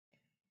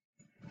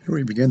Here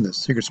we begin the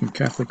Secrets from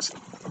Catholics,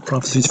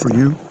 Prophecies for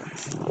You.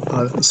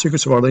 The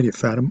Secrets of Our Lady of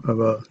Fatima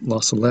of La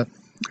Salette.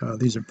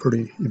 These are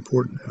pretty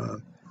important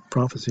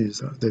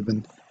prophecies. They've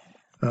been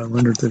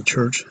rendered to the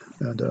Church,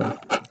 and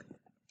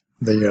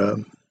they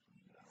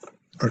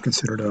are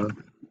considered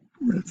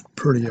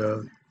pretty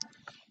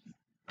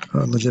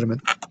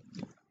legitimate.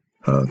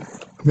 I'm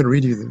going to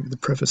read you the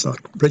preface. I'll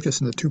break this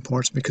into two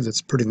parts because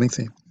it's pretty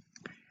lengthy.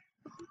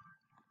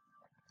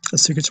 The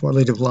Secrets of Our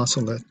Lady of La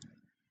Salette.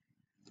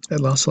 At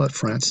La Salette,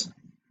 France,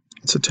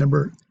 in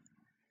September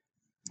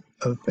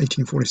of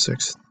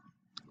 1846,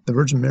 the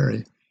Virgin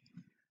Mary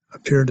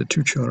appeared to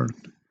two children,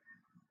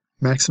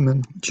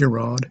 Maximin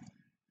Giraud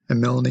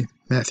and Melanie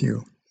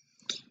Mathieu,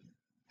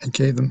 and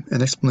gave them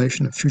an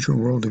explanation of future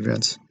world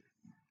events.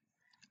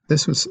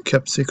 This was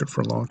kept secret for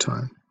a long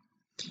time.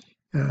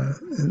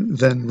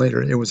 Then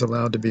later it was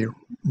allowed to be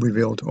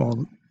revealed to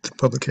all the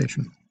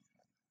publication.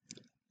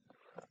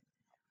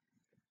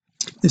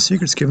 The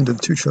secrets given to the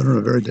two children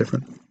are very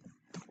different.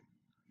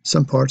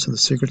 Some parts of the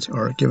secrets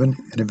are given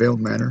in a veiled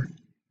manner,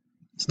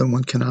 so that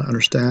one cannot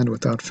understand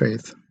without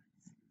faith,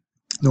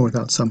 nor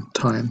without some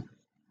time,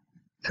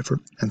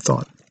 effort, and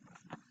thought.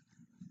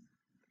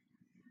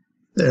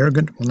 The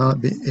arrogant will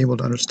not be able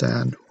to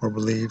understand or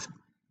believe,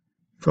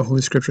 for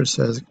Holy Scripture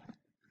says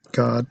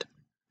God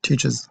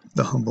teaches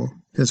the humble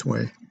his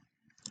way,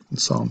 in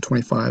Psalm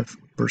 25,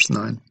 verse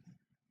 9.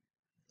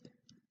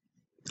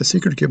 The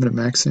secret given to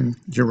Maximin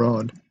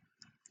Giraud.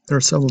 There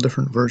are several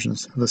different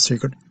versions of the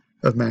secret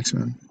of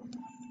Maximin.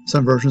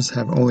 Some versions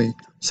have only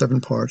 7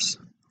 parts,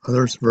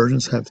 others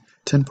versions have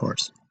 10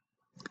 parts.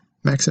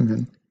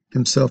 Maximin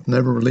himself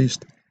never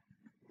released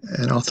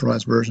an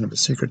authorized version of the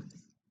secret.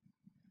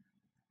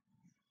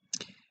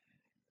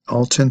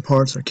 All 10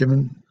 parts are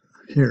given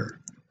here.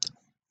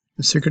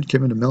 The secret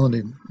given to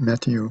Melanie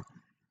Mathieu.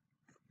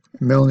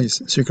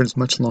 Melanie's secret is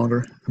much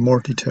longer and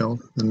more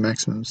detailed than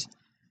Maximin's.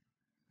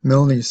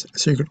 Melanie's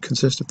secret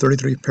consists of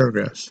 33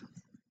 paragraphs.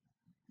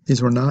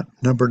 These were not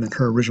numbered in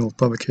her original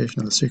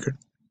publication of the secret.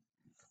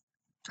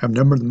 I've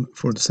numbered them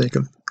for the sake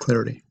of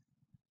clarity.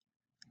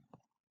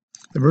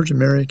 The Virgin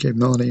Mary gave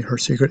Melanie her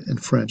secret in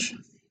French.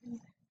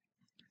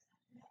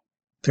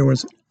 There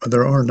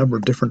are a number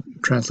of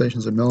different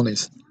translations of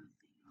Melanie's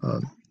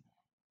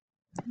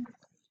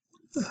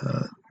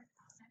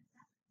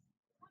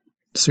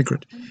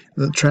secret.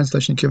 The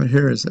translation given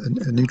here is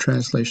a new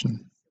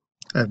translation.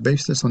 I've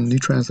based this on a new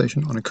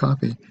translation on a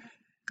copy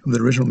of the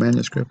original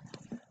manuscript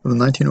of the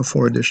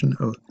 1904 edition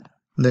of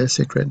Les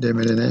Secrets de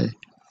Melanie,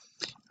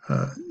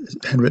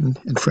 handwritten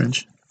in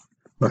French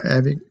by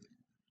Abbé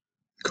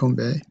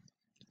Combe,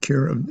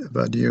 Cure of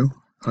Badieu,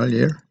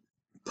 Allier,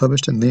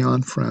 published in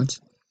Lyon,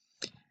 France.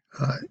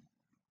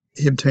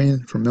 He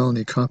obtained from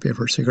Melanie a copy of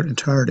her secret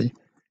entirety,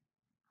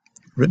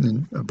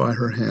 written by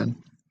her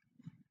hand,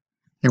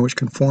 and which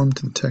conformed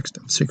to the text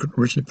of the secret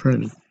originally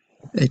printed in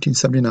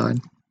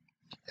 1879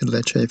 in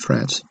Lecce,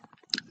 France.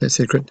 Les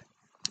Secrets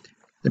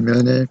de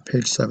Melanie,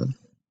 page 7.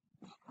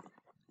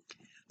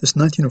 This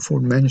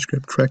 1904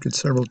 manuscript corrected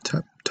several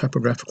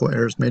typographical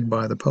errors made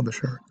by the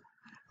publisher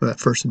of that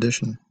first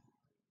edition,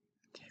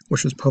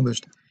 which was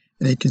published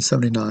in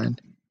 1879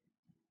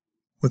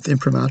 with the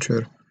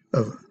imprimatur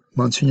of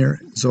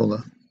Monsignor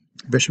Zola,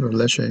 Bishop of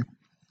Lecce.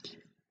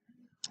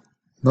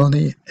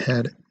 Melanie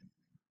had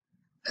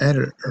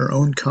added her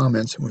own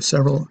comments with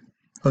several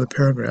of the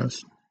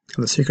paragraphs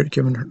of the secret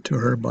given to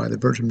her by the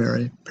Virgin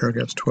Mary,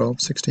 paragraphs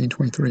 12, 16,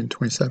 23, and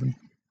 27.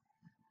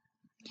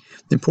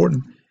 The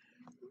important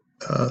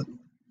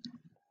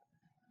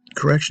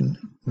correction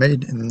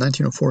made in the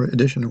 1904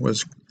 edition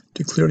was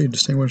to clearly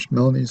distinguish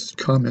Melanie's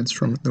comments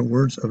from the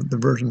words of the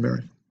Virgin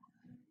Mary.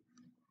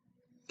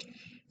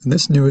 In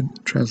this new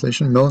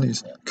translation,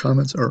 Melanie's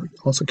comments are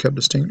also kept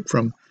distinct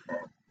from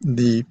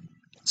the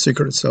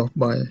secret itself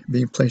by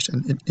being placed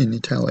in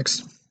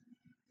italics.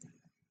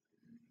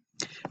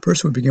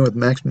 First, we begin with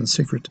Maximin's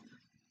secret.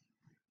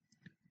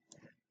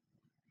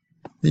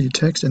 The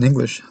text in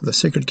English, the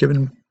secret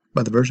given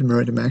by the Virgin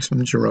Mary to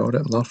Maximin Giraud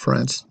at La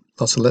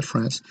Salette,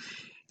 France,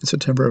 in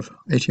September of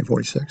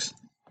 1846.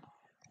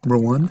 Number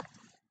 1,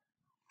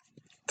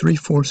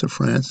 3/4 of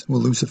France will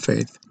lose the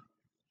faith,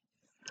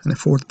 and a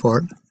fourth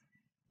part,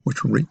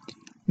 which will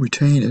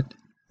retain it,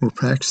 will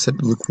practice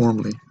it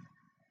lukewarmly.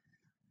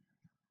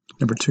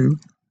 Number 2,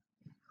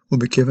 will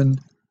be given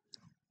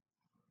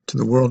to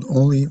the world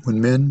only when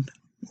men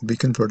will be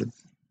converted.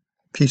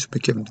 Peace will be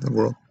given to the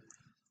world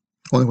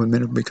only when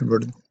men will be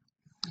converted.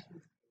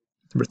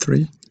 Number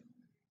 3,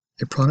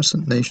 a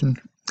Protestant nation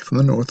from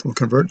the north will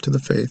convert to the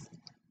faith,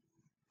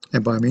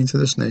 and by means of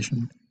this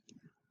nation,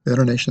 the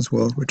other nations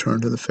will return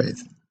to the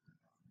faith.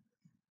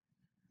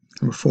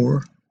 Number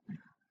 4,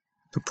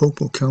 the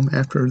Pope will come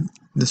after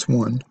this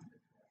one,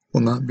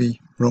 will not be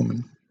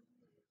Roman.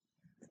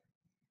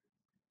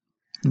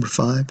 Number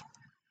 5,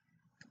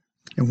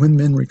 and when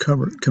men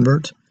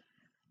convert,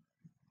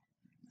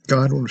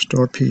 God will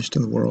restore peace to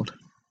the world.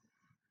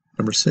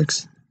 Number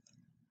 6,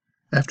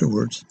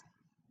 afterwards,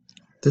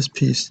 this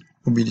peace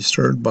will be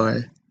disturbed by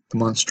the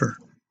monster.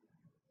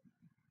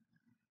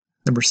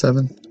 Number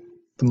 7,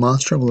 The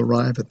monster will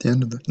arrive at the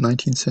end of the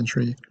 19th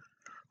century,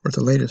 or at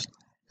the latest,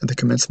 at the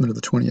commencement of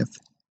the 20th.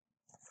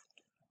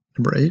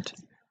 Number 8.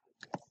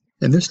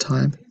 In this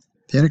time,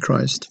 the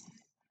Antichrist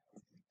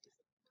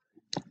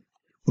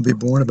will be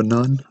born of a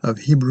nun of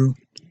Hebrew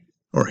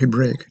or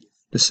Hebraic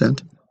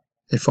descent,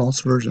 a false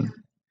virgin,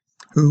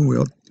 who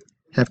will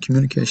have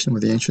communication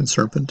with the ancient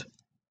serpent,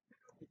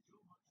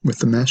 with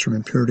the master of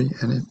impurity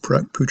and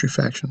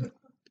putrefaction.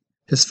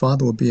 His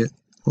father will be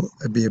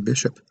a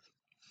bishop.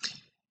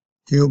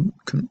 He will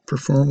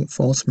perform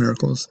false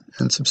miracles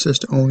and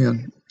subsist only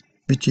on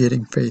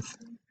vitiating faith.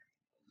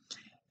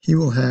 He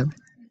will have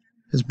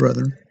his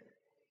brethren,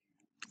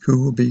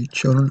 who will be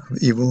children of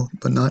evil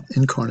but not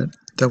incarnate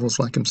devils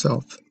like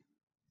himself.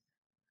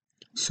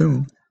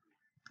 Soon,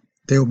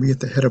 they will be at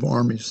the head of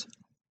armies,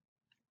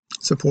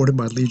 supported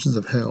by legions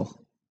of hell.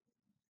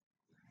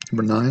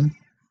 Number 9.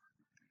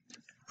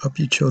 Up,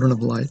 ye children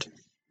of light,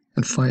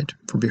 and fight,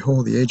 for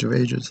behold, the age of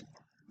ages,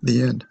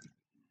 the end,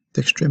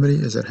 the extremity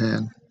is at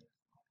hand.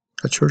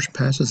 The church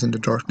passes into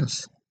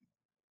darkness.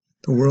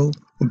 The world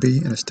will be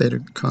in a state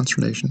of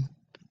consternation,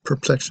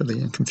 perplexity,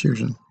 and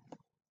confusion.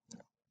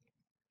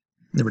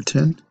 Number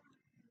 10.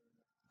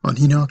 On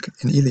Henoch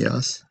and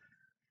Elias,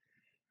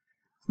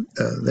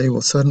 they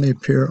will suddenly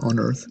appear on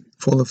earth,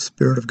 full of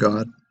Spirit of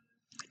God,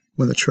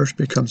 when the church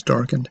becomes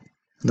darkened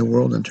and the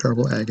world in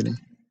terrible agony.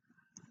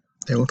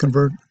 They will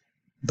convert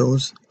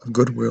those of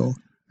goodwill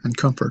and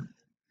comfort,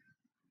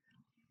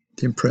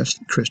 the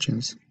impressed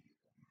Christians.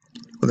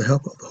 With the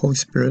help of the Holy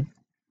Spirit,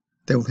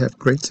 they will have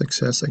great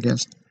success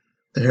against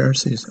the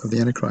heresies of the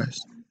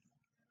Antichrist.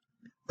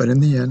 But in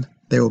the end,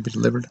 they will be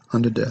delivered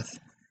unto death.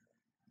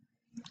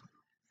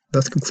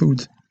 Thus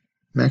concludes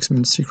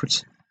Maximin's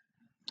Secrets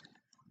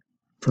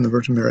from the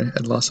Virgin Mary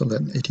at La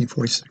Salette in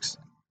 1846.